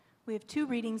We have two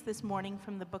readings this morning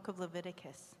from the book of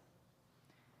Leviticus.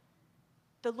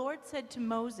 The Lord said to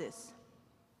Moses,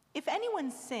 "If anyone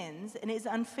sins and is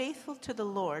unfaithful to the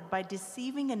Lord by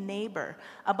deceiving a neighbor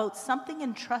about something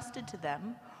entrusted to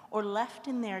them or left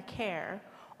in their care,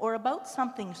 or about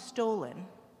something stolen,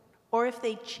 or if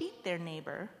they cheat their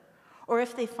neighbor, or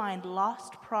if they find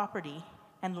lost property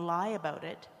and lie about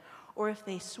it, or if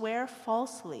they swear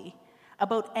falsely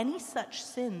about any such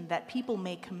sin that people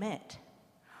may commit,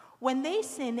 when they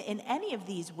sin in any of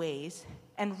these ways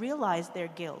and realize their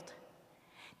guilt,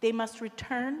 they must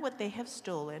return what they have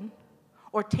stolen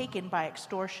or taken by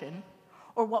extortion,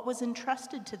 or what was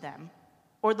entrusted to them,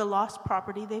 or the lost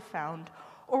property they found,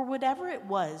 or whatever it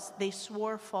was they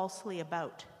swore falsely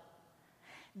about.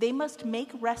 They must make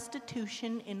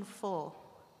restitution in full,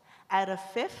 add a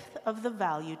fifth of the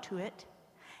value to it,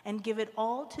 and give it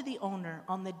all to the owner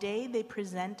on the day they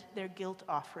present their guilt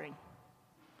offering.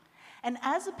 And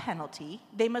as a penalty,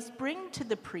 they must bring to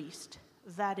the priest,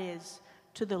 that is,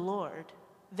 to the Lord,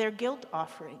 their guilt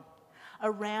offering, a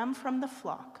ram from the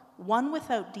flock, one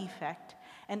without defect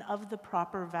and of the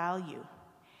proper value.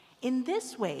 In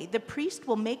this way, the priest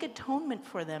will make atonement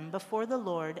for them before the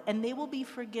Lord, and they will be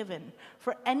forgiven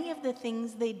for any of the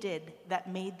things they did that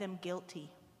made them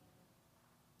guilty."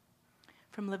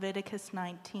 From Leviticus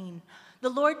 19, the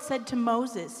Lord said to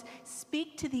Moses,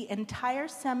 "Speak to the entire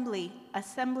assembly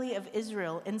of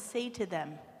Israel and say to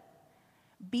them,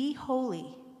 'Be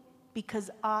holy, because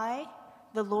I,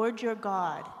 the Lord your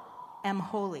God, am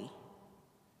holy.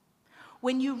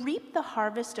 When you reap the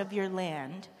harvest of your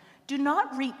land, do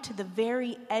not reap to the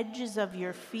very edges of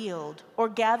your field or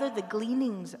gather the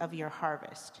gleanings of your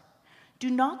harvest. Do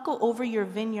not go over your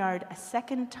vineyard a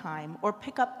second time or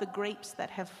pick up the grapes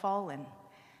that have fallen.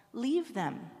 Leave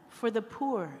them for the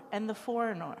poor and the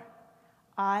foreigner.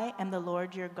 I am the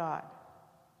Lord your God.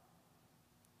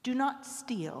 Do not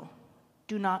steal.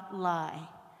 Do not lie.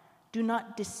 Do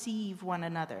not deceive one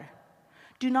another.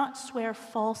 Do not swear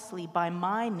falsely by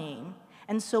my name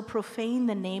and so profane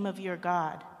the name of your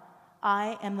God.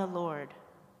 I am the Lord.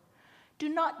 Do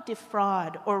not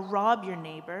defraud or rob your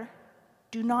neighbor.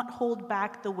 Do not hold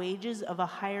back the wages of a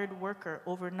hired worker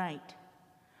overnight.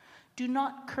 Do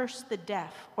not curse the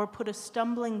deaf or put a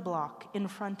stumbling block in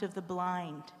front of the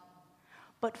blind,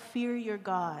 but fear your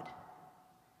God.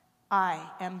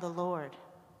 I am the Lord.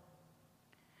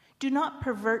 Do not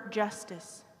pervert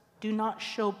justice. Do not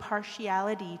show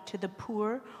partiality to the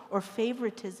poor or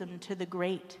favoritism to the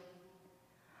great,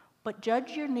 but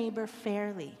judge your neighbor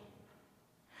fairly.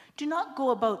 Do not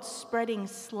go about spreading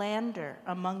slander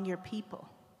among your people.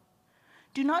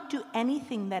 Do not do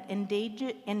anything that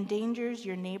endangers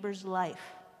your neighbor's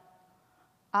life.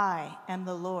 I am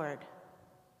the Lord.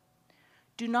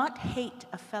 Do not hate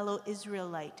a fellow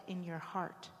Israelite in your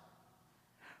heart.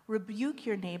 Rebuke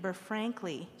your neighbor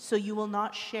frankly, so you will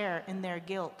not share in their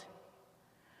guilt.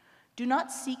 Do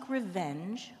not seek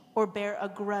revenge or bear a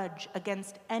grudge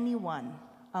against anyone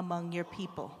among your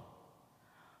people,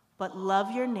 but love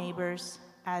your neighbors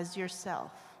as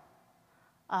yourself.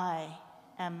 I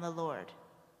am the Lord."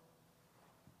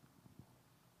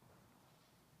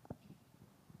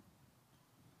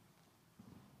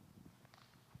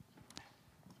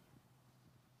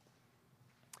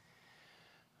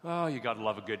 Oh, you gotta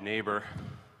love a good neighbor.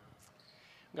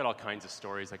 I've got all kinds of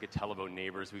stories I could tell about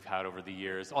neighbors we've had over the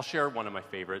years. I'll share one of my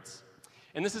favorites.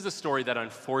 And this is a story that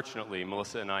unfortunately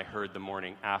Melissa and I heard the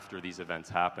morning after these events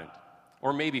happened.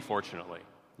 Or maybe fortunately.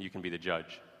 You can be the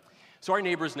judge. So our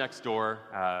neighbors next door,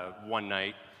 one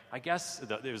night, I guess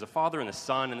there was a father and a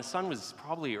son was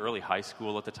probably early high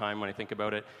school at the time when I think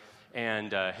about it.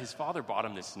 And his father bought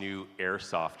him this new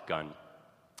airsoft gun.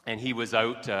 And he was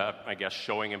out, I guess,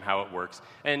 showing him how it works.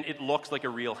 And it looks like a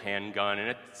real handgun, and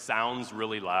it sounds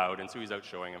really loud. And so he's out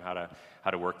showing him how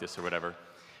to work this or whatever.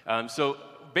 So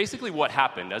basically what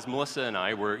happened, as Melissa and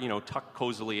I were, tucked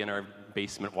cozily in our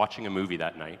basement watching a movie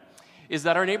that night, is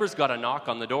that our neighbors got a knock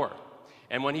on the door.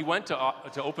 And when he went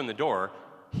to open the door,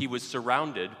 he was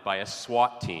surrounded by a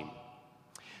SWAT team.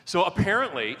 So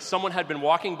apparently, someone had been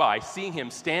walking by, seeing him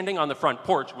standing on the front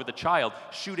porch with a child,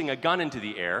 shooting a gun into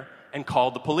the air, and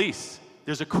called the police.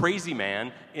 There's a crazy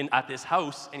man at this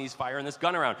house, and he's firing this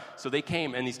gun around. So they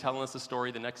came, and he's telling us the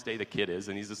story the next day, the kid is,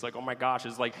 and he's just like, oh my gosh,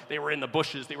 it's like they were in the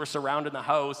bushes, they were surrounding the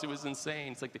house, it was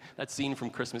insane. It's like that scene from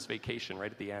Christmas Vacation right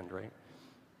at the end, right?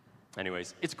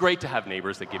 Anyways, it's great to have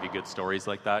neighbors that give you good stories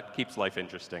like that. Keeps life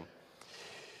interesting.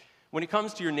 When it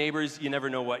comes to your neighbors, you never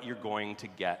know what you're going to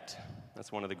get. That's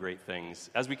one of the great things.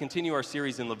 As we continue our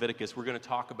series in Leviticus, we're going to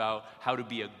talk about how to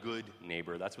be a good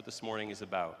neighbor. That's what this morning is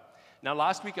about. Now,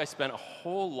 last week I spent a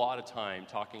whole lot of time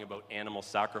talking about animal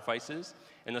sacrifices,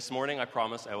 and this morning I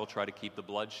promise I will try to keep the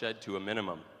bloodshed to a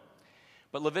minimum.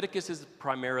 But Leviticus is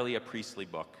primarily a priestly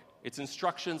book. It's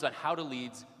instructions on how to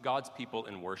lead God's people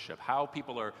in worship, how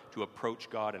people are to approach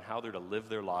God, and how they're to live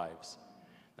their lives.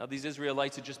 Now, these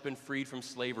Israelites had just been freed from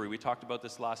slavery. We talked about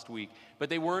this last week. But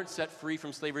they weren't set free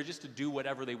from slavery just to do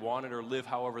whatever they wanted or live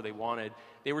however they wanted.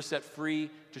 They were set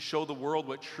free to show the world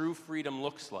what true freedom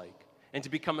looks like and to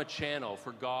become a channel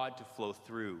for God to flow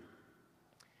through.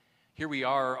 Here we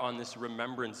are on this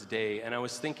Remembrance Day, and I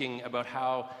was thinking about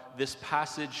how this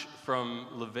passage from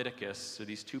Leviticus, so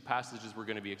these two passages we're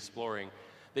going to be exploring,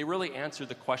 they really answer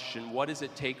the question, what does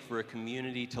it take for a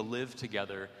community to live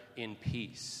together in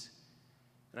peace?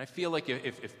 And I feel like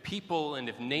if people and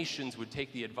if nations would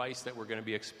take the advice that we're going to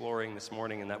be exploring this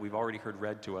morning and that we've already heard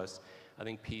read to us, I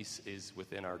think peace is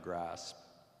within our grasp.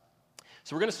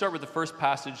 So we're going to start with the first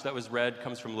passage that was read,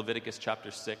 comes from Leviticus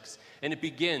chapter 6, and it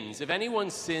begins, if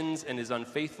anyone sins and is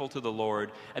unfaithful to the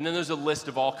Lord, and then there's a list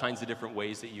of all kinds of different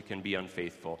ways that you can be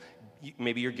unfaithful.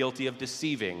 Maybe you're guilty of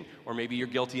deceiving, or maybe you're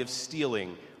guilty of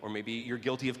stealing, or maybe you're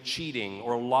guilty of cheating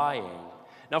or lying.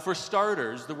 Now for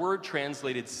starters, the word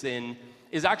translated sin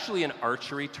is actually an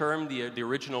archery term. The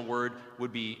original word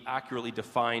would be accurately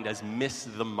defined as miss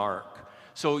the mark.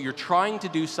 So you're trying to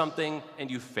do something and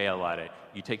you fail at it.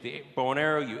 You take the bow and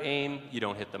arrow, you aim, you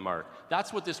don't hit the mark.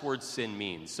 That's what this word sin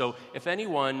means. So if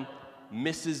anyone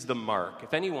misses the mark,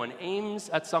 if anyone aims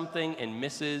at something and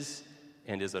misses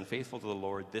and is unfaithful to the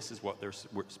Lord, this is what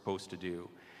we're supposed to do.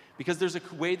 Because there's a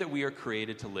way that we are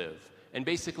created to live. And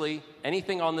basically,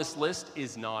 anything on this list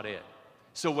is not it.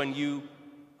 So when you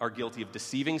are guilty of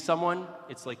deceiving someone,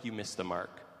 it's like you missed the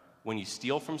mark. When you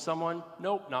steal from someone,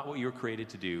 nope, not what you were created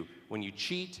to do. When you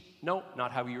cheat, nope,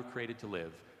 not how you were created to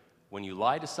live. When you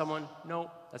lie to someone,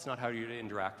 nope, that's not how you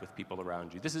interact with people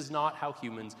around you. This is not how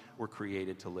humans were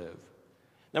created to live.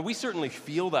 Now, we certainly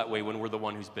feel that way when we're the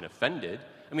one who's been offended.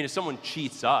 I mean, if someone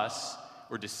cheats us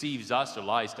or deceives us or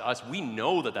lies to us, we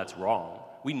know that that's wrong.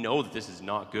 We know that this is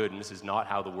not good and this is not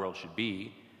how the world should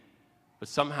be. But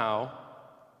somehow,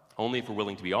 only if we're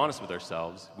willing to be honest with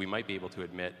ourselves, we might be able to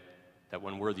admit that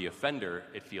when we're the offender,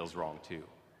 it feels wrong too.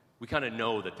 We kind of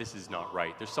know that this is not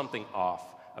right. There's something off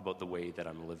about the way that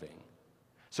I'm living.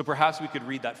 So perhaps we could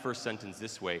read that first sentence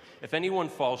this way. If anyone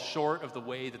falls short of the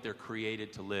way that they're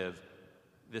created to live,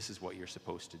 this is what you're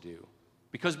supposed to do.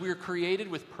 Because we are created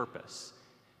with purpose.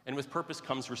 And with purpose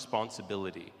comes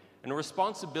responsibility. And a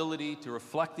responsibility to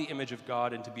reflect the image of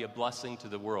God and to be a blessing to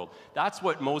the world. That's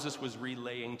what Moses was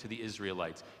relaying to the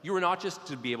Israelites. You are not just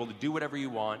to be able to do whatever you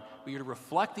want, but you're to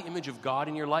reflect the image of God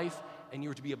in your life, and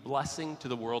you're to be a blessing to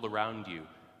the world around you,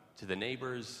 to the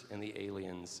neighbors and the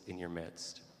aliens in your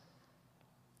midst.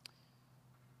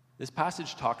 This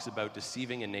passage talks about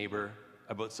deceiving a neighbor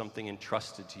about something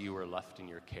entrusted to you or left in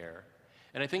your care.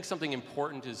 And I think something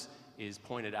important is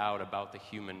pointed out about the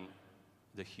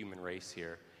human race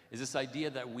here. Is this idea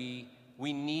that we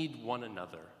need one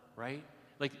another, right?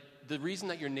 Like, the reason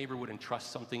that your neighbor would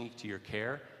entrust something to your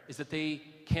care is that they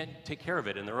can't take care of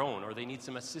it on their own, or they need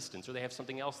some assistance, or they have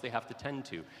something else they have to tend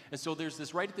to. And so there's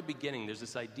this, right at the beginning, there's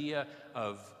this idea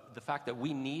of the fact that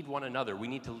we need one another. We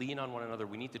need to lean on one another.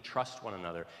 We need to trust one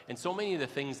another. And so many of the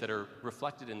things that are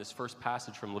reflected in this first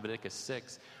passage from Leviticus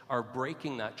 6 are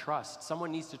breaking that trust.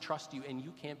 Someone needs to trust you, and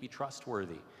you can't be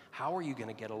trustworthy. How are you going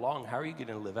to get along? How are you going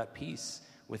to live at peace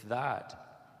with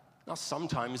that? Now,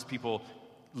 sometimes people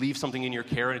leave something in your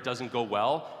care and it doesn't go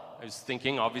well. I was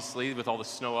thinking, obviously, with all the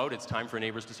snow out, it's time for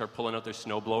neighbors to start pulling out their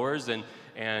snow blowers,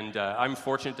 and I'm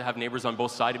fortunate to have neighbors on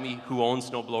both sides of me who own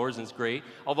snow blowers, and it's great.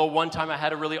 Although one time I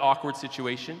had a really awkward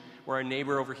situation where a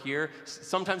neighbor over here,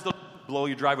 sometimes they'll blow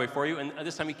your driveway for you, and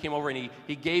this time he came over and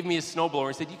he gave me a snow blower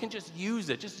and said, you can just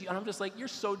use it. And I'm just like, you're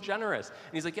so generous.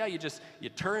 And he's like, yeah, you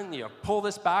turn, you pull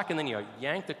this back, and then you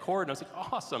yank the cord. And I was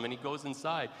like, awesome. And he goes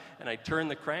inside, and I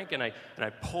turned the crank, and I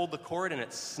pulled the cord, and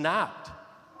it snapped.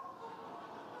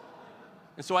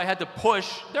 And so I had to push,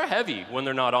 they're heavy when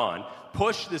they're not on,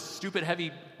 push this stupid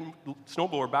heavy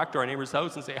snowblower back to our neighbor's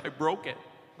house and say, I broke it.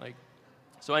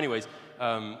 So anyways,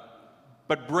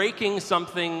 but breaking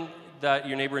something that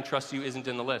your neighbor entrusts you isn't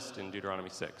in the list in Deuteronomy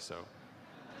 6, so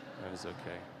that was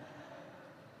okay.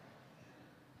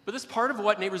 But this part of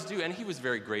what neighbors do, and he was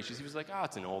very gracious. He was like,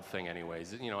 it's an old thing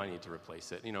anyways. I need to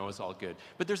replace it. It's all good.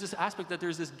 But there's this aspect that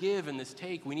there's this give and this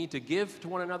take. We need to give to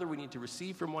one another. We need to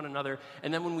receive from one another.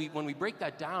 And then when we break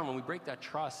that down, when we break that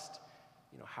trust,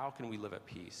 how can we live at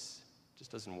peace? It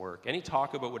just doesn't work. Any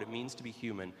talk about what it means to be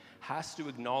human has to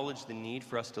acknowledge the need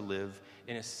for us to live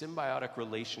in a symbiotic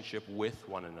relationship with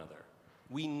one another.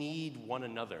 We need one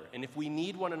another. And if we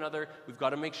need one another, we've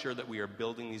got to make sure that we are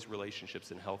building these relationships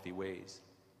in healthy ways.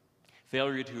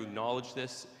 Failure to acknowledge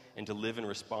this and to live in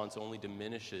response only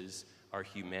diminishes our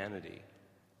humanity.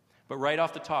 But right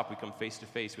off the top, we come face to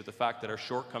face with the fact that our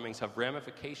shortcomings have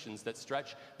ramifications that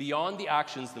stretch beyond the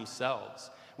actions themselves.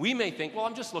 We may think, well,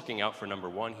 I'm just looking out for number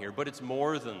one here, but it's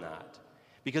more than that.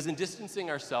 Because in distancing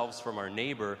ourselves from our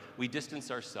neighbor, we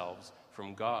distance ourselves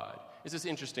from God. It's this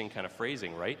interesting kind of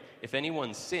phrasing, right? If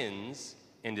anyone sins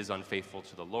and is unfaithful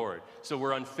to the Lord. So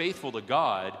we're unfaithful to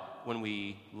God when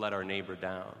we let our neighbor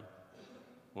down,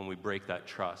 when we break that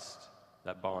trust,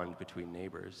 that bond between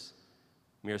neighbors.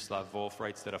 Miroslav Volf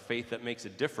writes that a faith that makes a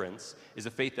difference is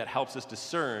a faith that helps us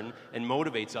discern and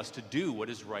motivates us to do what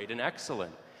is right and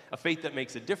excellent. A faith that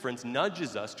makes a difference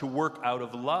nudges us to work out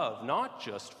of love, not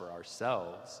just for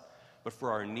ourselves, but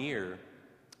for our near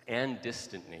and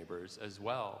distant neighbors as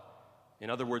well. In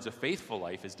other words, a faithful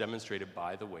life is demonstrated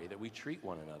by the way that we treat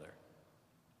one another.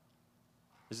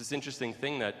 There's this interesting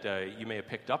thing that you may have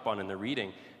picked up on in the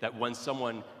reading, that when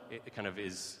someone kind of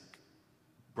is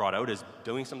brought out as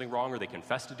doing something wrong, or they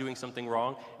confess to doing something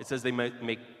wrong, it says they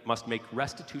must make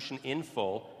restitution in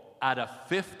full, add a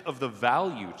fifth of the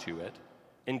value to it,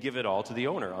 and give it all to the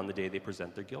owner on the day they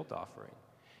present their guilt offering.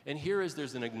 And here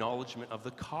there's an acknowledgement of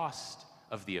the cost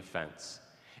of the offense.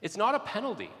 It's not a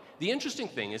penalty. The interesting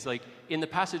thing is, like, in the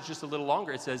passage just a little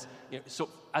longer, it says, so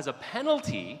as a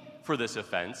penalty for this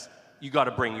offense, you got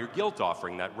to bring your guilt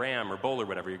offering, that ram or bull or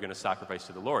whatever you're going to sacrifice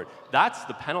to the Lord. That's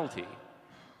the penalty.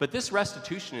 But this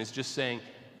restitution is just saying,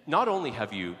 not only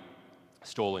have you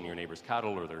stolen your neighbor's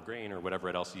cattle or their grain or whatever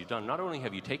else you've done, not only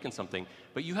have you taken something,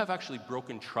 but you have actually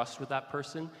broken trust with that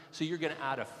person, so you're going to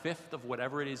add a fifth of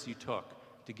whatever it is you took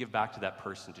to give back to that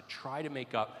person, to try to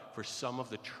make up for some of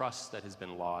the trust that has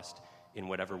been lost in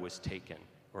whatever was taken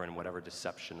or in whatever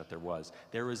deception that there was.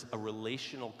 There is a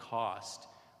relational cost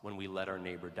when we let our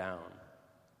neighbor down.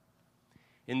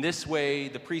 In this way,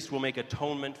 the priest will make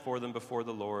atonement for them before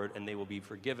the Lord, and they will be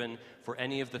forgiven for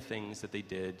any of the things that they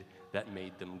did that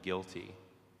made them guilty.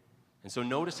 And so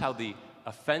notice how the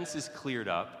offense is cleared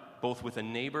up, both with a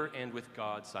neighbor and with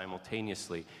God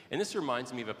simultaneously. And this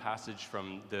reminds me of a passage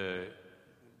from the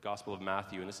Gospel of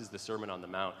Matthew, and this is the Sermon on the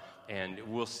Mount. And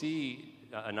we'll see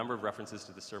a number of references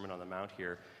to the Sermon on the Mount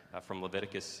here from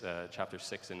Leviticus chapter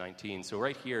 6 and 19. So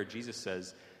right here, Jesus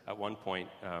says at one point,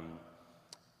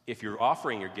 if you're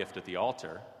offering your gift at the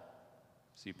altar,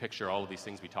 so you picture all of these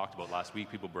things we talked about last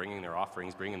week, people bringing their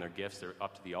offerings, bringing their gifts, they're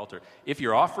up to the altar. If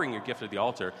you're offering your gift at the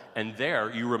altar, and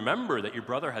there you remember that your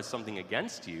brother has something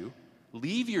against you,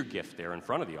 leave your gift there in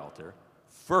front of the altar.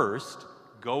 First,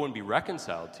 go and be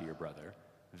reconciled to your brother.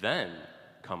 Then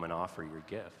come and offer your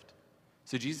gift.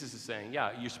 So Jesus is saying,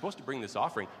 yeah, you're supposed to bring this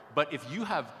offering, but if you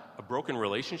have a broken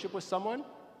relationship with someone,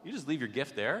 you just leave your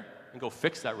gift there and go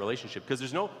fix that relationship, because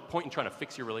there's no point in trying to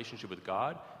fix your relationship with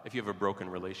God if you have a broken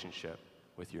relationship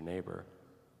with your neighbor.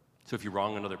 So if you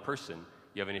wrong another person,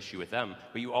 you have an issue with them,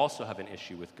 but you also have an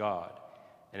issue with God.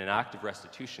 And an act of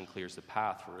restitution clears the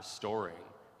path for restoring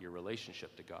your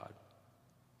relationship to God.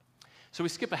 So we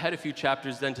skip ahead a few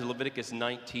chapters then to Leviticus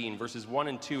 19, verses 1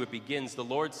 and 2. It begins, the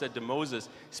Lord said to Moses,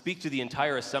 speak to the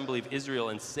entire assembly of Israel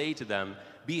and say to them,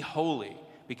 be holy,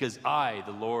 because I,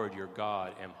 the Lord your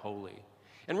God, am holy.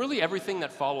 And really everything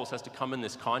that follows has to come in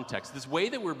this context. This way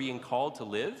that we're being called to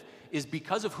live is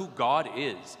because of who God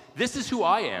is. This is who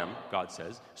I am, God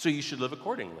says, so you should live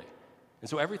accordingly. And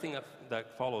so everything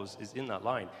that follows is in that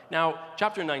line. Now,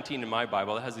 chapter 19 in my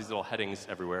Bible, it has these little headings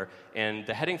everywhere, and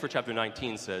the heading for chapter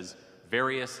 19 says,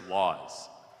 various laws.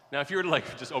 Now, if you were to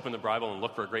just open the Bible and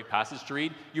look for a great passage to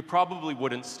read, you probably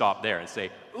wouldn't stop there and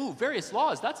say, ooh, various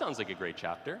laws, that sounds like a great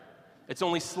chapter. It's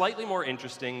only slightly more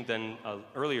interesting than an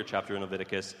earlier chapter in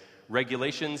Leviticus,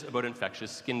 regulations about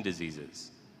infectious skin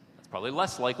diseases. It's probably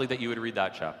less likely that you would read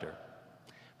that chapter.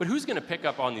 But who's going to pick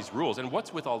up on these rules? And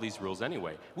what's with all these rules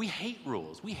anyway? We hate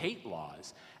rules. We hate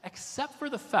laws. Except for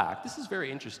the fact, this is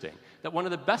very interesting, that one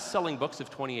of the best-selling books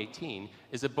of 2018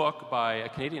 is a book by a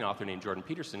Canadian author named Jordan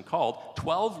Peterson called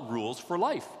 12 Rules for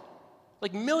Life.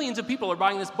 Like, millions of people are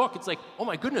buying this book. It's like, oh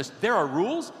my goodness, there are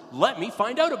rules? Let me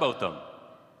find out about them.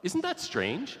 Isn't that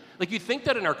strange? Like, you'd think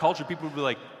that in our culture, people would be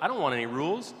like, I don't want any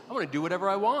rules. I want to do whatever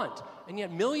I want. And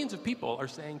yet millions of people are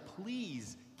saying,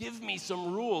 please, give me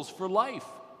some rules for life.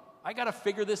 I got to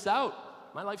figure this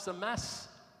out. My life's a mess.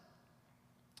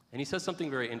 And he says something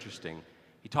very interesting.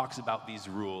 He talks about these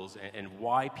rules and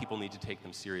why people need to take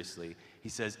them seriously. He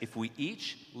says, if we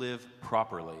each live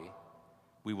properly,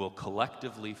 we will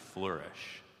collectively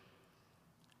flourish.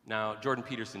 Now, Jordan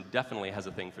Peterson definitely has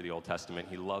a thing for the Old Testament.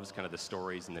 He loves kind of the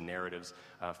stories and the narratives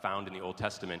found in the Old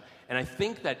Testament. And I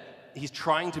think that he's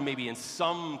trying to maybe in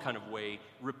some kind of way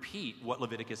repeat what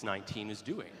Leviticus 19 is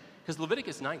doing. Because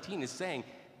Leviticus 19 is saying,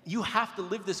 you have to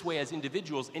live this way as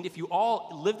individuals, and if you all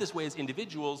live this way as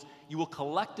individuals, you will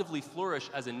collectively flourish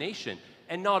as a nation.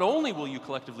 And not only will you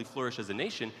collectively flourish as a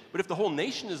nation, but if the whole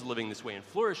nation is living this way and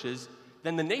flourishes,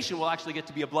 then the nation will actually get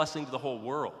to be a blessing to the whole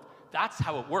world. That's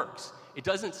how it works. It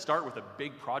doesn't start with a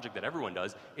big project that everyone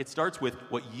does. It starts with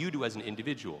what you do as an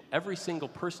individual. Every single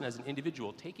person as an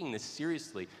individual taking this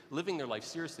seriously, living their life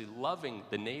seriously, loving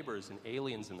the neighbors and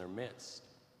aliens in their midst.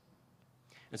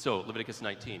 And so, Leviticus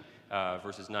 19,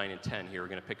 verses 9 and 10 here, we're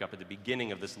going to pick up at the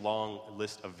beginning of this long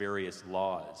list of various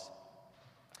laws.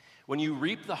 When you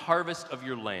reap the harvest of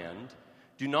your land,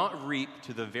 do not reap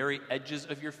to the very edges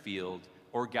of your field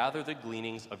or gather the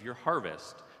gleanings of your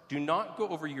harvest. Do not go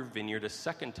over your vineyard a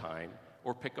second time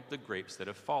or pick up the grapes that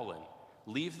have fallen.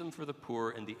 Leave them for the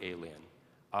poor and the alien.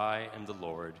 I am the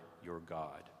Lord your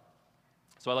God.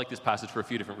 So I like this passage for a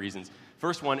few different reasons.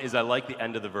 First one is I like the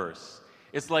end of the verse.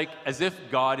 It's like as if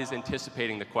God is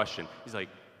anticipating the question. He's like,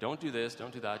 don't do this,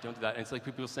 don't do that, don't do that. And it's like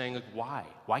people saying, like, why?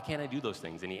 Why can't I do those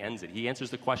things? And he ends it. He answers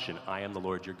the question, I am the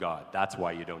Lord your God. That's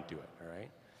why you don't do it, all right?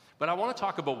 But I want to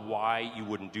talk about why you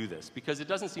wouldn't do this, because it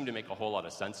doesn't seem to make a whole lot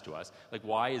of sense to us. Like,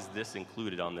 why is this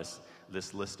included on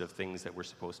this list of things that we're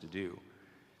supposed to do?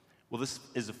 Well, this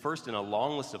is the first in a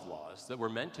long list of laws that were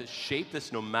meant to shape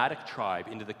this nomadic tribe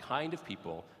into the kind of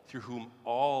people through whom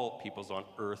all peoples on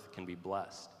earth can be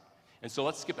blessed. And so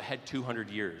let's skip ahead 200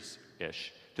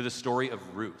 years-ish to the story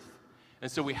of Ruth.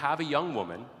 And so we have a young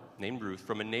woman named Ruth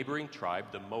from a neighboring tribe,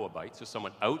 the Moabites, so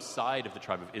someone outside of the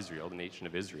tribe of Israel, the nation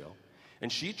of Israel.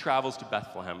 And she travels to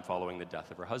Bethlehem following the death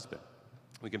of her husband.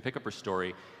 We can pick up her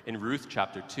story in Ruth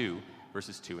chapter 2,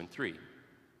 verses 2 and 3.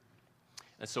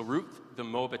 And so Ruth the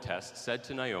Moabitess said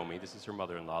to Naomi, this is her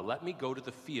mother-in-law, let me go to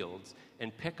the fields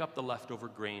and pick up the leftover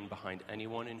grain behind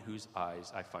anyone in whose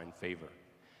eyes I find favor.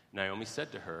 Naomi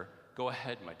said to her, go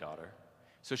ahead, my daughter.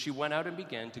 So she went out and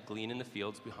began to glean in the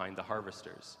fields behind the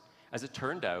harvesters. As it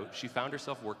turned out, she found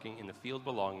herself working in the field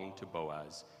belonging to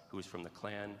Boaz, who was from the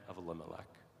clan of Elimelech.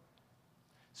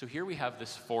 So here we have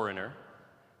this foreigner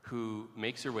who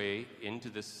makes her way into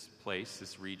this place,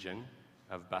 this region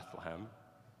of Bethlehem,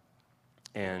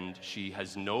 and she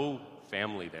has no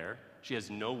family there. She has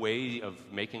no way of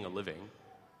making a living.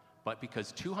 But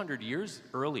because 200 years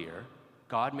earlier,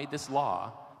 God made this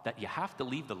law that you have to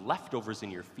leave the leftovers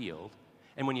in your field,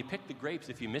 and when you pick the grapes,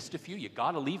 if you missed a few, you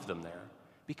got to leave them there.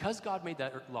 Because God made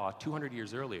that law 200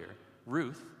 years earlier,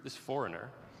 Ruth, this foreigner,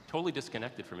 totally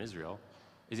disconnected from Israel,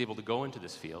 is able to go into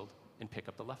this field and pick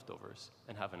up the leftovers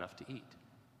and have enough to eat.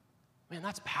 Man,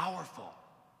 that's powerful.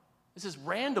 This is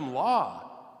random law,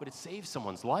 but it saves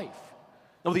someone's life.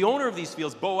 Now, the owner of these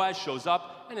fields, Boaz, shows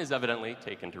up and is evidently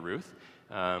taken to Ruth.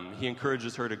 He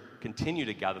encourages her to continue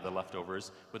to gather the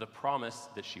leftovers with a promise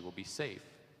that she will be safe.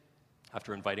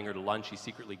 After inviting her to lunch, he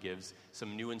secretly gives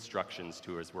some new instructions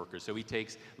to his workers. So he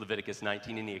takes Leviticus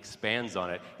 19 and he expands on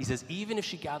it. He says, even if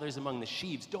she gathers among the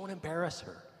sheaves, don't embarrass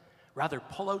her. Rather,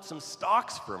 pull out some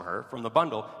stalks from the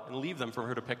bundle, and leave them for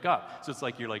her to pick up. So it's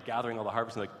like you're like gathering all the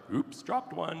harvest and like, oops,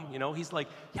 dropped one. You know, he's like,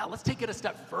 yeah, let's take it a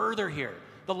step further here.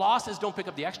 The law says don't pick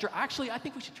up the extra. Actually, I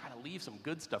think we should try to leave some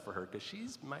good stuff for her because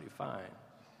she's mighty fine.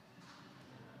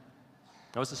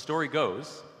 Now, as the story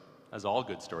goes, as all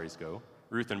good stories go,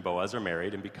 Ruth and Boaz are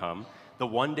married and become the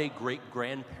one-day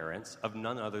great-grandparents of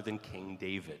none other than King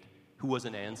David, who was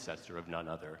an ancestor of none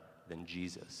other than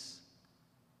Jesus.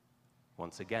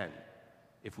 Once again,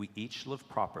 if we each live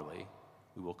properly,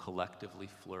 we will collectively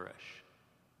flourish.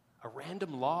 A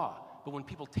random law, but when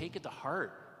people take it to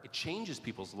heart, it changes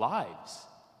people's lives.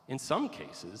 In some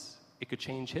cases, it could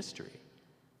change history.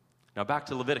 Now back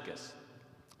to Leviticus.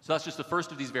 So that's just the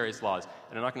first of these various laws,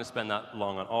 and I'm not going to spend that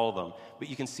long on all of them, but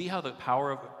you can see how the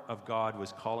power of God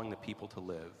was calling the people to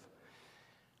live.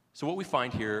 So what we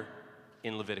find here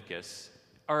in Leviticus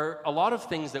are a lot of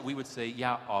things that we would say,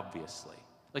 yeah, obviously.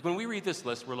 Like when we read this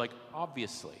list, we're like,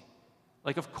 obviously.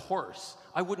 Like, of course,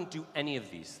 I wouldn't do any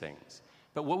of these things.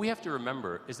 But what we have to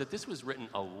remember is that this was written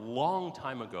a long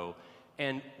time ago,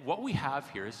 and what we have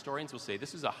here, historians will say,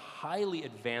 this is a highly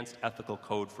advanced ethical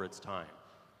code for its time.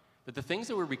 That the things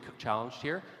that were challenged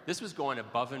here, this was going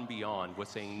above and beyond what,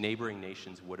 saying, neighboring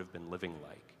nations would have been living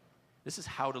like. This is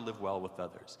how to live well with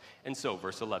others. And so,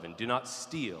 verse 11, do not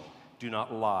steal, do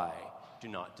not lie, do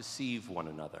not deceive one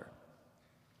another.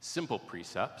 Simple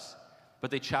precepts,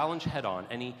 but they challenge head-on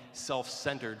any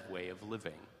self-centered way of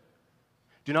living.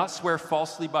 Do not swear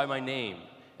falsely by my name,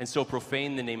 and so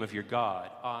profane the name of your God.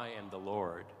 I am the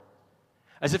Lord.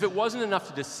 As if it wasn't enough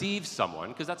to deceive someone,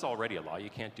 because that's already a law, you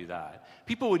can't do that.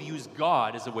 People would use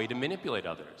God as a way to manipulate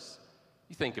others.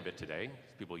 You think of it today.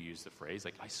 People use the phrase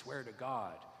like, I swear to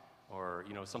God, or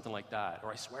something like that,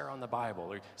 or I swear on the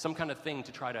Bible, or some kind of thing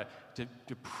to try to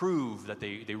prove that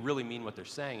they really mean what they're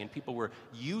saying. And people were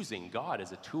using God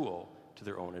as a tool to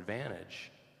their own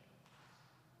advantage.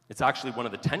 It's actually one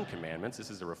of the 10 commandments. This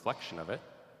is a reflection of it.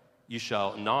 You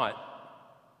shall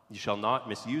not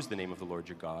misuse the name of the Lord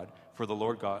your God, for the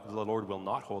Lord will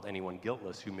not hold anyone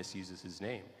guiltless who misuses his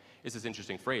name. It's this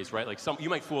interesting phrase, right? Like you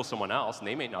might fool someone else, and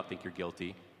they may not think you're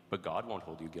guilty, but God won't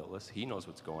hold you guiltless. He knows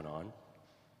what's going on.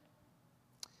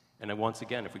 And then once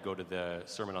again, if we go to the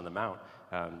Sermon on the Mount,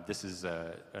 this is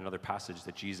another passage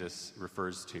that Jesus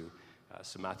refers to.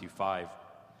 So Matthew 5,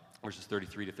 verses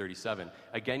 33 to 37.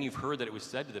 Again, you've heard that it was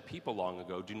said to the people long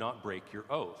ago, do not break your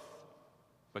oath,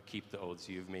 but keep the oaths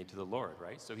you have made to the Lord,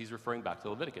 right? So he's referring back to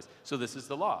Leviticus. So this is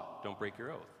the law, don't break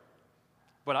your oath.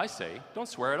 But I say, don't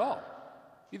swear at all,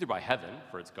 either by heaven,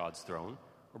 for it's God's throne,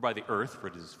 or by the earth, for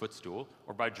it is his footstool,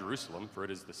 or by Jerusalem, for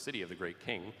it is the city of the great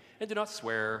king. And do not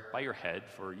swear by your head,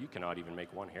 for you cannot even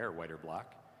make one hair white or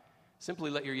black.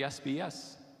 Simply let your yes be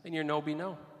yes, and your no be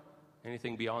no.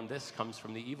 Anything beyond this comes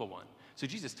from the evil one. So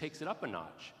Jesus takes it up a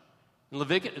notch. In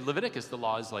Leviticus, the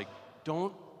law is like,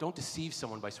 don't deceive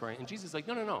someone by swearing. And Jesus is like,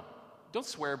 no. Don't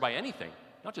swear by anything.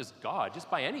 Not just God,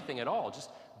 just by anything at all. Just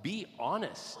be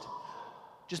honest.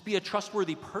 Just be a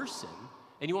trustworthy person,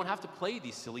 and you won't have to play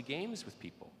these silly games with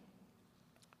people.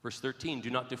 Verse 13,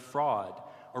 do not defraud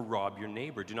or rob your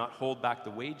neighbor. Do not hold back the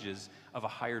wages of a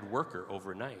hired worker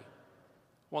overnight.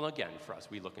 Well, again, for us,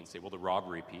 we look and say, well, the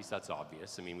robbery piece, that's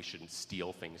obvious. I mean, we shouldn't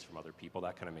steal things from other people.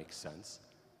 That kind of makes sense.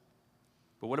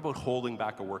 But what about holding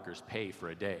back a worker's pay for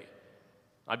a day?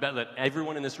 I bet that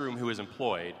everyone in this room who is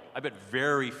employed, I bet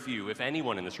very few, if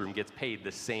anyone in this room, gets paid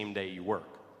the same day you work,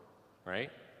 right?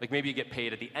 Like maybe you get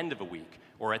paid at the end of a week,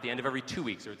 or at the end of every 2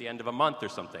 weeks, or at the end of a month or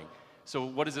something. So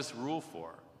what is this rule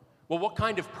for? Well, what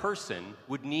kind of person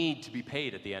would need to be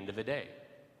paid at the end of a day?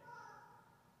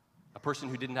 A person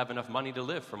who didn't have enough money to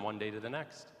live from one day to the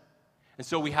next. And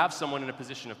so we have someone in a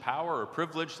position of power or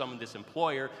privilege, this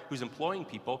employer who's employing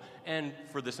people, and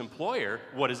for this employer,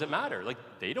 what does it matter? Like,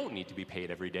 they don't need to be paid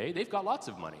every day. They've got lots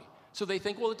of money. So they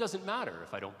think, well, it doesn't matter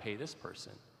if I don't pay this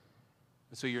person.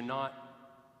 And so you're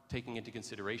not taking into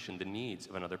consideration the needs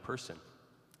of another person.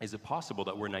 Is it possible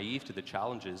that we're naive to the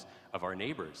challenges of our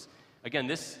neighbors? Again,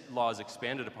 this law is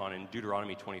expanded upon in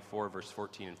Deuteronomy 24, verse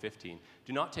 14 and 15.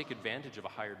 Do not take advantage of a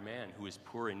hired man who is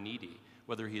poor and needy,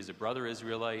 whether he is a brother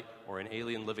Israelite or an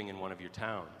alien living in one of your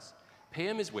towns. Pay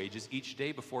him his wages each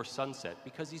day before sunset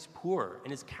because he's poor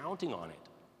and is counting on it.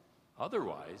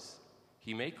 Otherwise,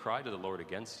 he may cry to the Lord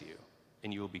against you,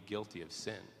 and you will be guilty of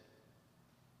sin.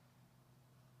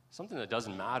 Something that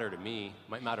doesn't matter to me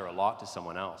might matter a lot to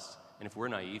someone else. And if we're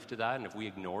naive to that, and if we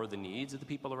ignore the needs of the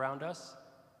people around us,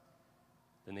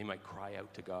 then they might cry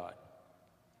out to God.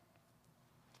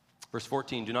 Verse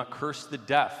 14, do not curse the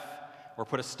deaf or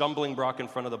put a stumbling block in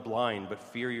front of the blind, but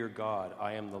fear your God.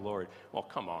 I am the Lord. Well,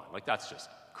 come on. Like, that's just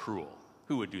cruel.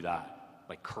 Who would do that?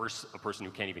 Like, curse a person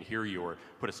who can't even hear you or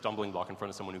put a stumbling block in front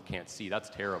of someone who can't see. That's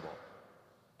terrible.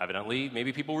 Evidently,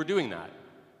 maybe people were doing that.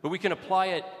 But we can apply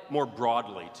it more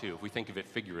broadly, too, if we think of it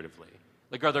figuratively.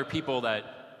 Like, are there people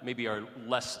that maybe are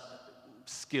less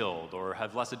skilled or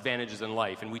have less advantages in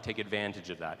life, and we take advantage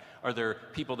of that? Are there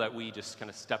people that we just kind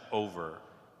of step over?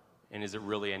 And is it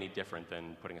really any different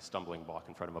than putting a stumbling block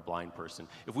in front of a blind person?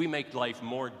 If we make life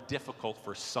more difficult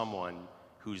for someone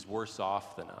who's worse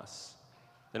off than us,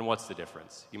 then what's the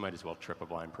difference? You might as well trip a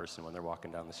blind person when they're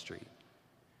walking down the street.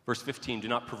 Verse 15, do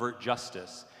not pervert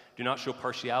justice. Do not show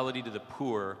partiality to the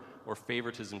poor or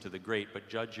favoritism to the great, but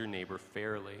judge your neighbor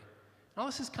fairly. Now,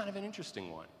 this is kind of an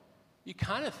interesting one. You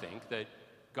kind of think that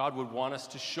God would want us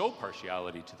to show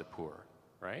partiality to the poor,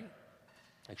 right?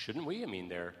 Like, shouldn't we? I mean,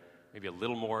 they're maybe a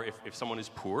little more, if someone is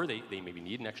poor, they maybe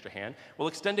need an extra hand. Well,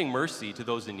 extending mercy to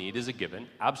those in need is a given,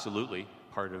 absolutely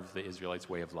part of the Israelites'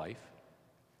 way of life.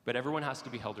 But everyone has to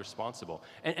be held responsible.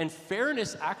 And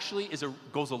fairness actually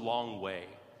goes a long way.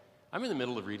 I'm in the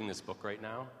middle of reading this book right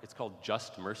now. It's called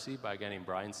Just Mercy by a guy named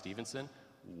Brian Stevenson.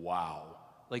 Wow.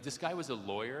 Like, this guy was a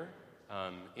lawyer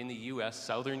in the U.S.,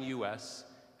 southern U.S.,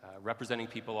 representing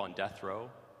people on death row.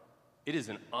 It is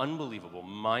an unbelievable,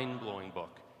 mind-blowing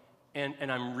book. And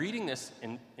I'm reading this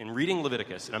and reading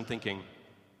Leviticus, and I'm thinking,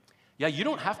 yeah, you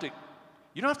don't have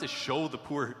to show the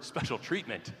poor special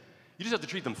treatment. You just have to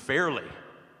treat them fairly.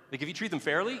 Like, if you treat them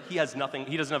fairly, he doesn't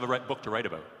have a book to write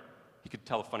about. He could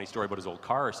tell a funny story about his old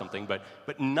car or something, but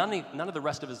none of the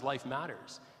rest of his life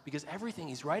matters. Because everything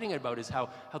he's writing about is how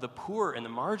the poor and the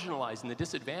marginalized and the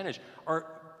disadvantaged are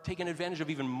taken advantage of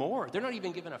even more. They're not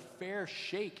even given a fair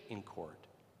shake in court.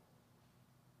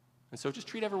 And so just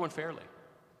treat everyone fairly.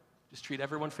 Just treat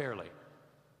everyone fairly.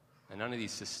 And none of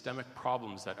these systemic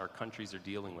problems that our countries are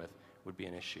dealing with would be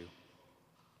an issue.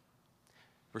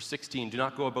 Verse 16, do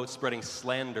not go about spreading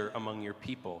slander among your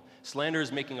people. Slander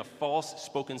is making a false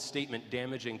spoken statement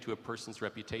damaging to a person's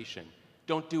reputation.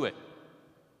 Don't do it.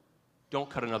 Don't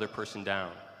cut another person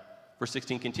down. Verse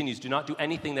 16 continues, do not do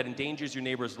anything that endangers your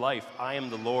neighbor's life. I am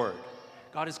the Lord.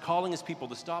 God is calling his people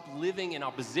to stop living in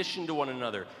opposition to one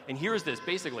another. And here's this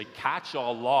basically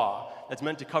catch-all law that's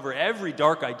meant to cover every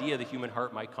dark idea the human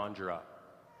heart might conjure up.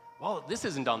 Well, this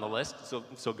isn't on the list,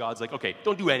 so God's like, okay,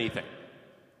 don't do anything.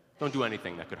 Don't do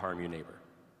anything that could harm your neighbor.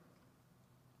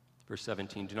 Verse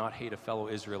 17, do not hate a fellow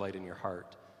Israelite in your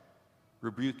heart.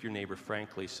 Rebuke your neighbor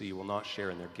frankly so you will not share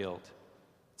in their guilt.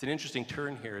 It's an interesting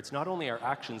turn here. It's not only our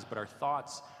actions, but our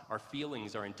thoughts, our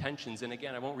feelings, our intentions. And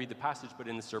again, I won't read the passage, but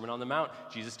in the Sermon on the Mount,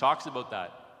 Jesus talks about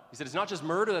that. He said, it's not just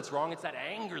murder that's wrong, it's that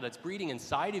anger that's breeding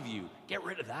inside of you. Get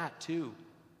rid of that too.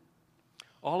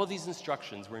 All of these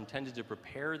instructions were intended to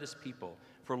prepare this people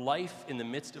for life in the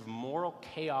midst of moral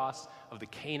chaos of the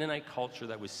Canaanite culture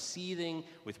that was seething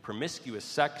with promiscuous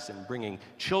sex and bringing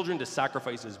children to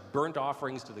sacrifice as burnt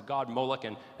offerings to the god Moloch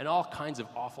and all kinds of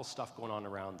awful stuff going on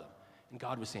around them. And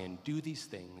God was saying, do these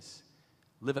things,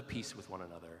 live at peace with one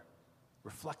another,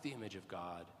 reflect the image of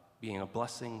God, being a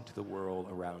blessing to the world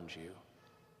around you.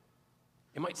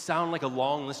 It might sound like a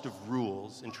long list of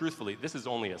rules, and truthfully, this is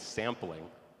only a sampling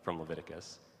from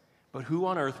Leviticus. But who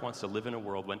on earth wants to live in a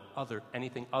world when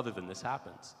anything other than this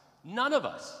happens? None of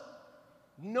us.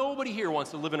 Nobody here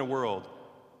wants to live in a world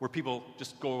where people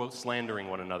just go out slandering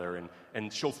one another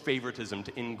and show favoritism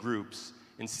to in-groups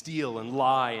and steal and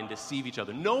lie and deceive each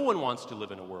other. No one wants to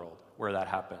live in a world where that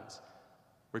happens,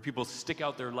 where people stick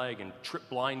out their leg and trip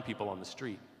blind people on the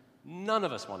street. None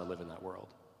of us want to live in that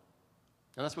world.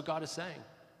 And that's what God is saying.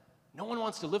 No one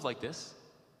wants to live like this,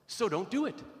 so don't do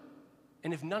it.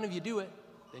 And if none of you do it,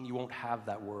 then you won't have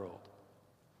that world.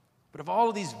 But of all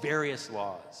of these various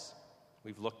laws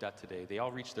we've looked at today, they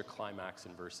all reach their climax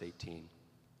in verse 18.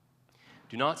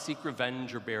 Do not seek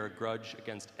revenge or bear a grudge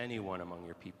against anyone among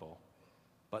your people,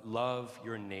 but love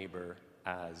your neighbor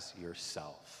as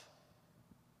yourself.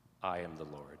 I am the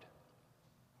Lord.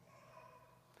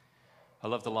 I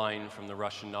love the line from the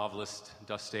Russian novelist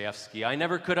Dostoevsky. I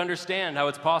never could understand how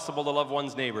it's possible to love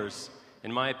one's neighbors.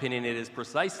 In my opinion, it is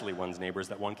precisely one's neighbors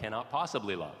that one cannot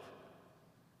possibly love.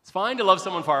 It's fine to love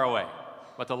someone far away,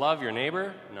 but to love your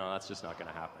neighbor? No, that's just not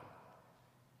going to happen.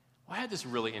 Well, I had this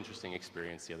really interesting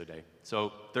experience the other day.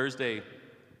 So Thursday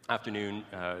afternoon,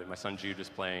 my son Jude was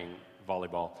playing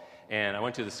volleyball, and I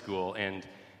went to the school, and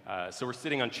so we're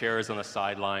sitting on chairs on the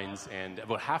sidelines, and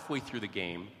about halfway through the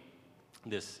game,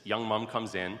 this young mom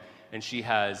comes in, and she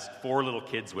has 4 little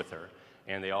kids with her,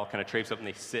 and they all kind of traipse up and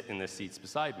they sit in the seats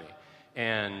beside me.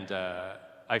 And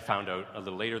I found out a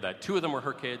little later that 2 of them were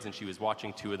her kids, and she was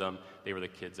watching 2 of them. They were the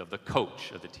kids of the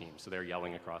coach of the team, so they're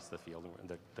yelling across the field,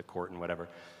 the court and whatever.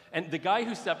 And the guy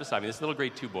who sat beside me, this little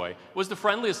grade 2 boy, was the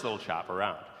friendliest little chap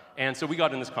around. And so we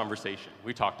got in this conversation.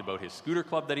 We talked about his scooter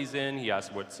club that he's in. He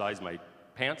asked what size my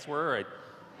pants were.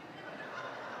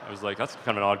 I was like, that's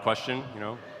kind of an odd question, you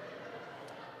know.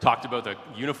 Talked about the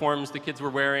uniforms the kids were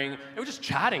wearing. It was just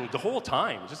chatting the whole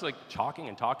time, just like talking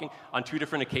and talking. On 2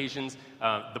 different occasions,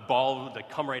 the ball would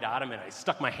come right at him, and I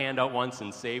stuck my hand out once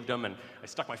and saved him, and I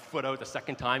stuck my foot out the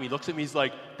second time. He looks at me, he's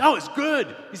like, that was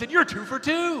good. He said, you're 2 for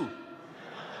 2.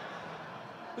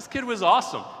 This kid was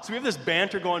awesome. So we have this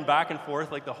banter going back and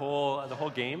forth like the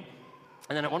whole game.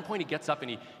 And then at one point he gets up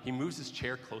and he moves his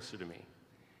chair closer to me.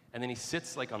 And then he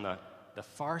sits like on the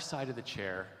far side of the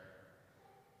chair,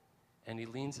 and he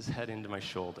leans his head into my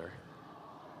shoulder.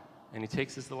 And he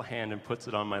takes his little hand and puts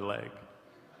it on my leg.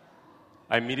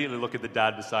 I immediately look at the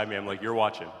dad beside me. I'm like, you're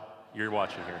watching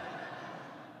here.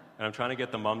 And I'm trying to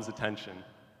get the mom's attention.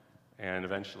 And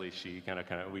eventually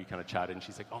we kind of chatted, and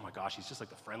she's like, oh my gosh, he's just like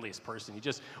the friendliest person. He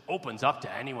just opens up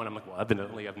to anyone. I'm like, well,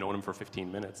 evidently I've known him for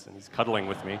 15 minutes, and he's cuddling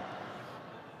with me.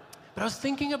 But I was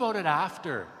thinking about it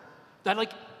after, that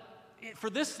like, for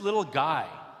this little guy,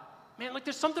 man, like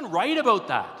there's something right about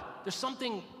that. There's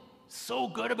something so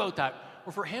good about that.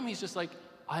 Or for him, he's just like,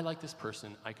 I like this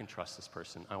person. I can trust this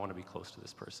person. I want to be close to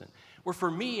this person. Where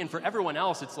for me and for everyone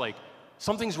else, it's like,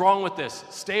 something's wrong with this.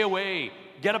 Stay away.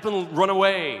 Get up and run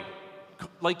away.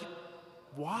 Like,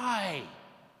 why?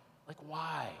 Like,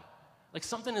 why? Like,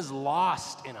 something is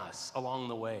lost in us along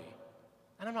the way.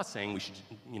 And I'm not saying we should,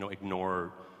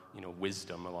 ignore,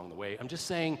 wisdom along the way. I'm just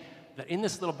saying that in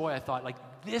this little boy, I thought, like,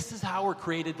 this is how we're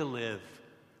created to live.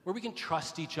 Where we can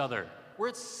trust each other. Where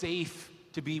it's safe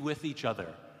to be with each other.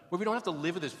 Where we don't have to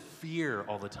live with this fear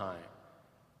all the time.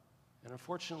 And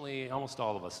unfortunately, almost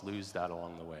all of us lose that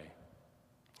along the way.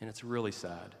 And it's really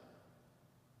sad.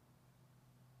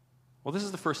 Well, this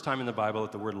is the first time in the Bible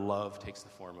that the word love takes the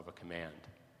form of a command.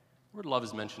 The word love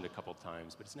is mentioned a couple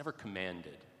times, but it's never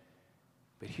commanded.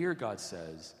 But here God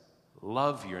says,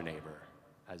 love your neighbor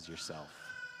as yourself.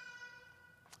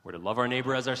 We're to love our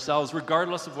neighbor as ourselves,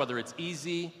 regardless of whether it's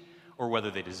easy, or whether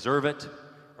they deserve it,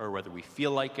 or whether we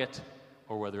feel like it,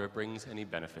 or whether it brings any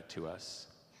benefit to us.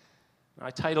 I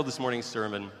titled this morning's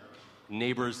sermon,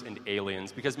 Neighbors and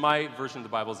Aliens, because my version of the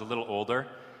Bible is a little older.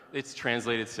 It's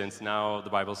translated since. Now the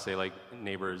Bibles say like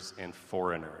neighbors and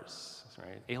foreigners,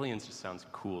 right? Aliens just sounds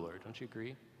cooler, don't you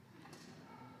agree?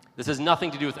 This has nothing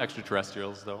to do with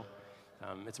extraterrestrials, though.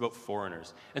 It's about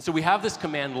foreigners. And so we have this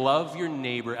command, love your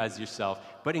neighbor as yourself.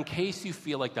 But in case you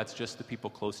feel like that's just the people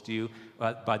close to you,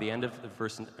 by the end of the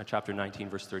verse, chapter 19,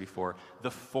 verse 34, the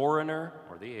foreigner,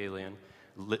 or the alien,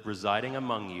 residing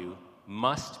among you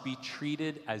must be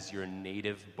treated as your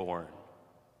native born.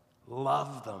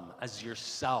 Love them as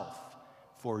yourself,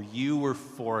 for you were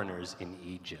foreigners in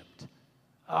Egypt.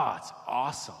 Oh, it's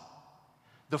awesome.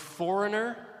 The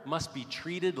foreigner must be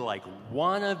treated like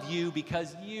one of you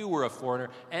because you were a foreigner.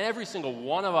 And every single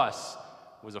one of us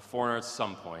was a foreigner at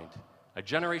some point. A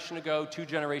generation ago, 2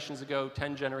 generations ago,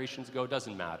 10 generations ago,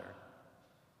 doesn't matter.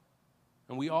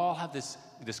 And we all have this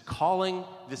calling,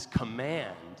 this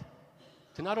command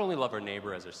to not only love our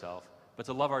neighbor as ourselves, but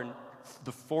to love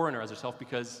the foreigner as ourselves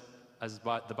because, as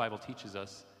the Bible teaches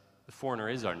us, the foreigner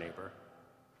is our neighbor.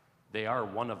 They are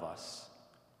one of us.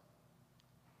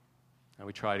 And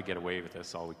we try to get away with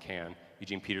this all we can.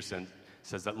 Eugene Peterson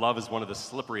says that love is one of the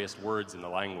slipperiest words in the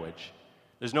language.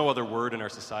 There's no other word in our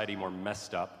society more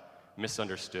messed up,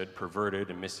 misunderstood, perverted,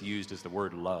 and misused as the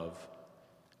word love.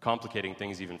 Complicating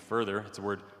things even further, it's a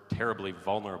word terribly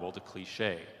vulnerable to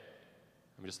cliche.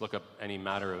 I mean, just look up any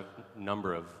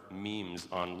number of memes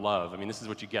on love. I mean, this is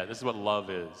what you get. This is what love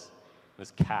is.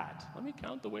 This cat. Let me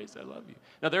count the ways I love you.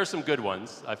 Now, there are some good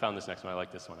ones. I found this next one. I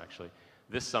like this one, actually.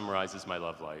 This summarizes my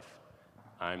love life.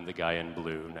 I'm the guy in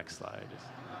blue. Next slide.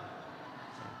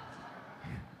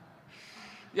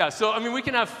 Yeah, so, I mean, we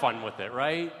can have fun with it,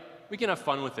 right? We can have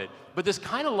fun with it. But this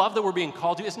kind of love that we're being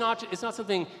called to, it's not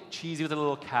something cheesy with a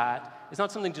little cat. It's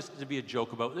not something just to be a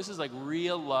joke about. This is like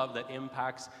real love that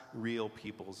impacts real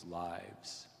people's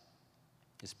lives.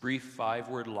 This brief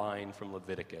 5-word line from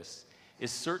Leviticus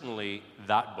is certainly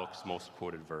that book's most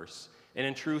quoted verse, and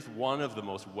in truth, one of the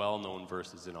most well-known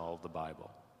verses in all of the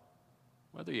Bible.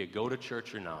 Whether you go to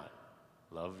church or not,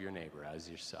 love your neighbor as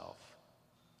yourself,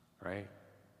 right?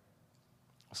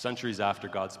 Centuries after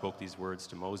God spoke these words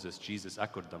to Moses, Jesus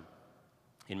echoed them.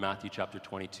 In Matthew chapter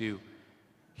 22,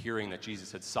 hearing that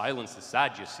Jesus had silenced the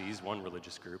Sadducees, one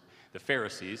religious group, the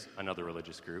Pharisees, another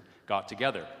religious group, got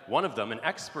together. One of them, an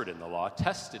expert in the law,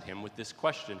 tested him with this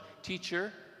question,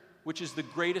 "Teacher, which is the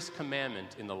greatest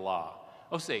commandment in the law?"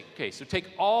 So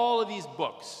take all of these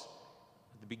books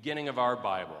at the beginning of our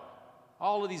Bible,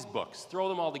 all of these books, throw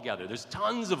them all together. There's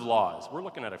tons of laws. We're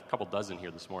looking at a couple dozen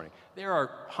here this morning. There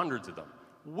are hundreds of them.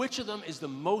 Which of them is the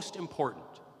most important?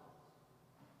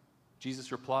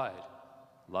 Jesus replied,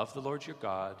 "Love the Lord your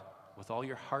God with all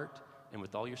your heart and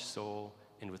with all your soul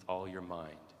and with all your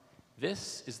mind.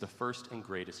 This is the first and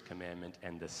greatest commandment,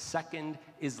 and the second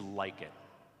is like it.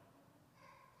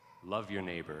 Love your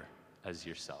neighbor as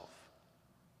yourself."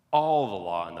 All the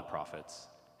law and the prophets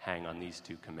hang on these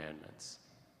 2 commandments.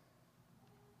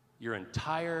 Your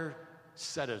entire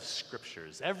set of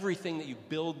scriptures, everything that you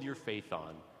build your faith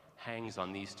on, hangs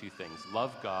on these 2 things.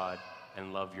 Love God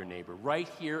and love your neighbor. Right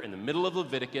here in the middle of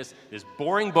Leviticus, this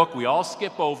boring book we all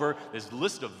skip over, this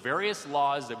list of various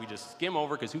laws that we just skim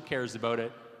over because who cares about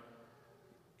it,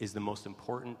 is the most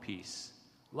important piece.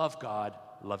 Love God,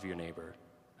 love your neighbor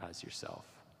as yourself.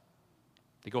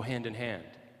 They go hand in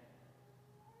hand.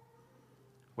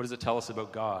 What does it tell us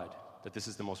about God? That this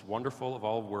is the most wonderful of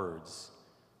all words,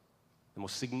 the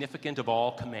most significant of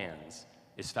all commands,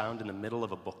 is found in the middle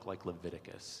of a book like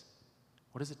Leviticus.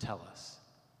 What does it tell us?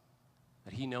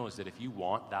 That he knows that if you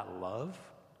want that love,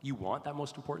 you want that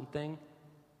most important thing,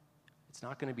 it's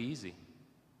not going to be easy.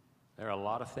 There are a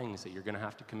lot of things that you're going to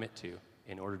have to commit to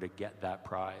in order to get that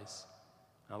prize.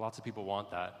 Now, lots of people want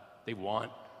that. They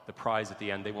want the prize at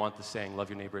the end. They want the saying, "Love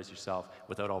your neighbor as yourself,"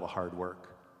 without all the hard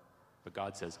work. But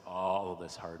God says all of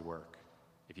this hard work,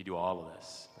 if you do all of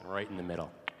this, and right in the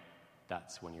middle,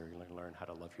 that's when you're going to learn how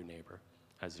to love your neighbor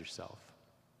as yourself.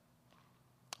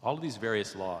 All of these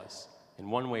various laws, in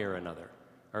one way or another,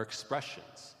 are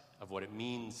expressions of what it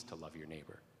means to love your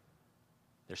neighbor.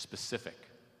 They're specific.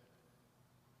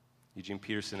 Eugene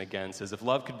Peterson again says, if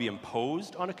love could be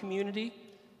imposed on a community,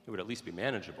 it would at least be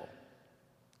manageable.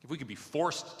 If we could be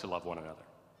forced to love one another,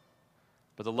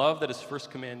 But the love that is first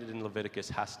commanded in Leviticus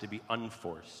has to be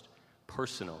unforced,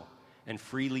 personal, and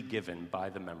freely given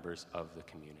by the members of the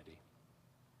community.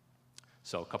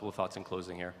 So, a couple of thoughts in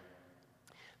closing here.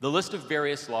 The list of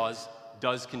various laws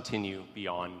does continue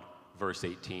beyond verse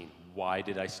 18. Why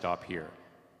did I stop here?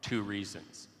 2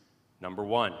 reasons. Number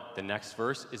 1, the next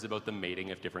verse is about the mating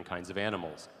of different kinds of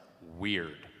animals.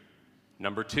 Weird.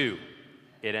 Number 2,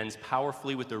 it ends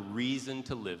powerfully with the reason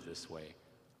to live this way.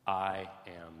 I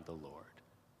am the Lord.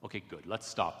 Okay, good. Let's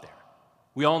stop there.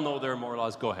 We all know there are more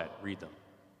laws. Go ahead, read them.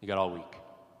 You got all week.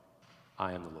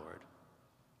 I am the Lord.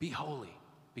 Be holy,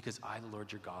 because I, the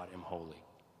Lord your God, am holy.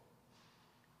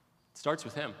 It starts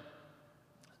with him.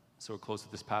 So we'll close with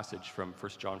this passage from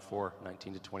 1 John 4,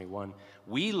 19 to 21.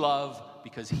 We love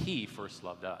because he first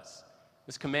loved us.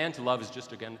 This command to love is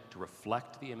just, again, to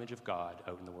reflect the image of God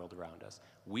out in the world around us.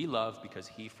 We love because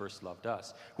he first loved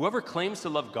us. Whoever claims to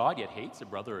love God yet hates a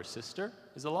brother or sister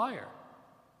is a liar.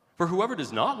 For whoever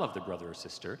does not love their brother or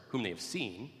sister, whom they have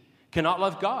seen, cannot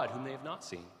love God, whom they have not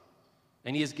seen.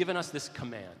 And he has given us this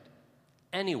command.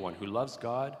 Anyone who loves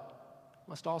God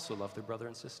must also love their brother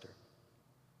and sister.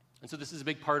 And so this is a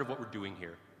big part of what we're doing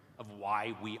here, of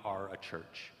why we are a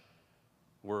church.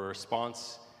 We're a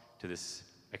response to this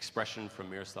expression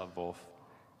from Miroslav Volf.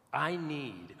 I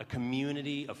need a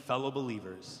community of fellow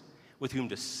believers with whom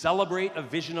to celebrate a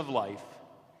vision of life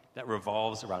that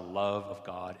revolves around love of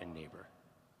God and neighbor.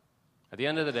 At the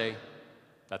end of the day,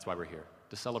 that's why we're here,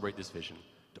 to celebrate this vision,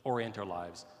 to orient our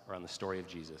lives around the story of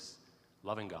Jesus,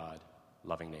 loving God,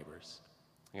 loving neighbors.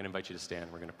 I'm going to invite you to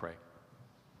stand. We're going to pray.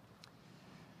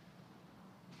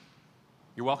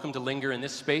 You're welcome to linger in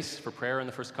this space for prayer in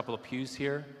the first couple of pews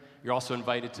here. You're also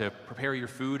invited to prepare your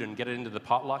food and get it into the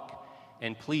potluck.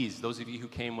 And please, those of you who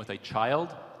came with a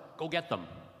child, go get them.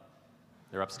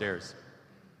 They're upstairs.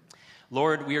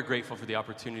 Lord, we are grateful for the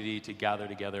opportunity to gather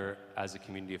together as a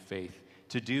community of faith,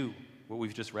 to do what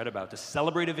we've just read about, to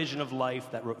celebrate a vision of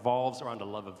life that revolves around a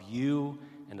love of you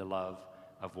and a love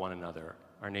of one another.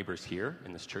 Our neighbors here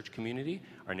in this church community,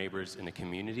 our neighbors in the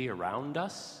community around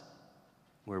us,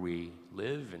 where we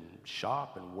live and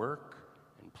shop and work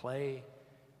and play,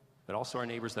 but also our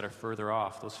neighbors that are further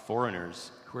off, those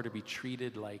foreigners who are to be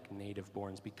treated like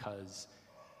native-borns because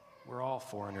we're all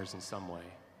foreigners in some way.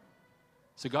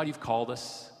 So God, you've called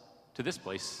us to this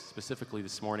place specifically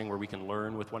this morning where we can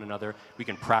learn with one another, we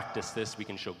can practice this, we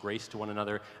can show grace to one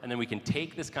another, and then we can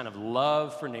take this kind of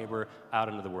love for neighbor out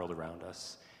into the world around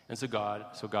us. And so God,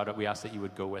 we ask that you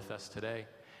would go with us today.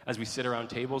 As we sit around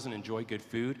tables and enjoy good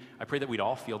food, I pray that we'd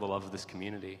all feel the love of this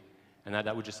community and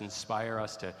that would just inspire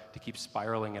us to keep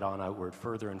spiraling it on outward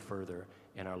further and further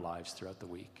in our lives throughout the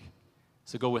week.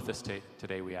 So go with us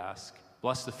today, we ask.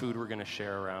 Bless the food we're going to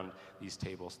share around these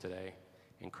tables today.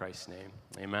 In Christ's name,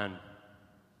 amen.